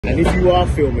And if you are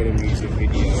filming a music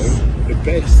video, the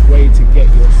best way to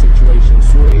get your situation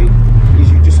sorted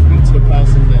is you just speak to the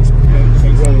person that's prepared to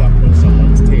roll up on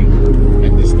someone's thing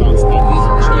and just start standing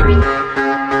and chilling.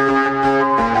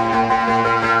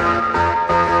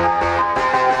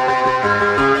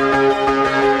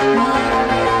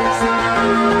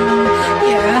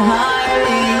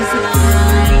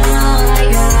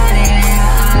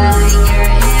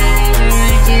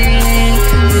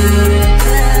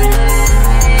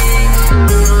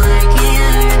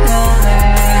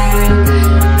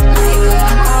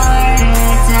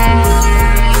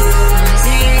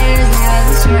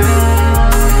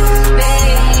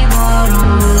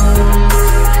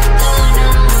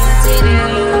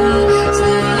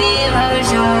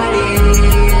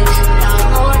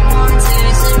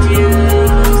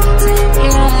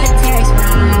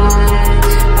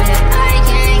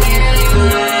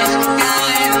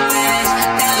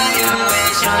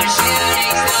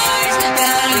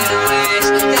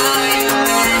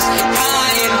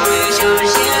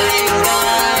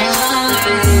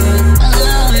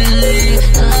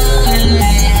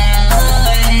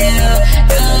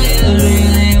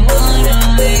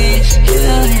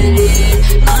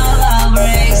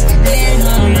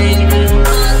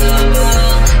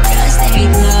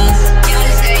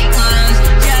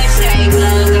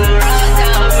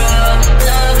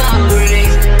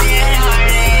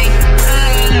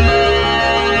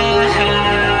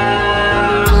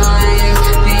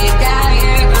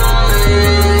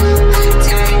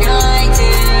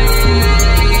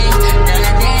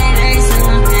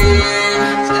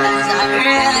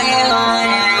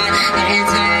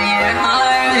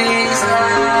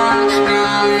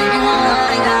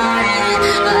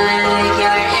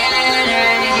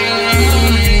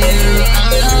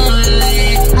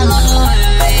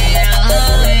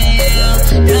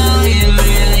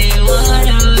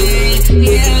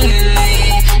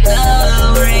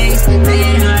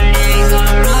 Yeah.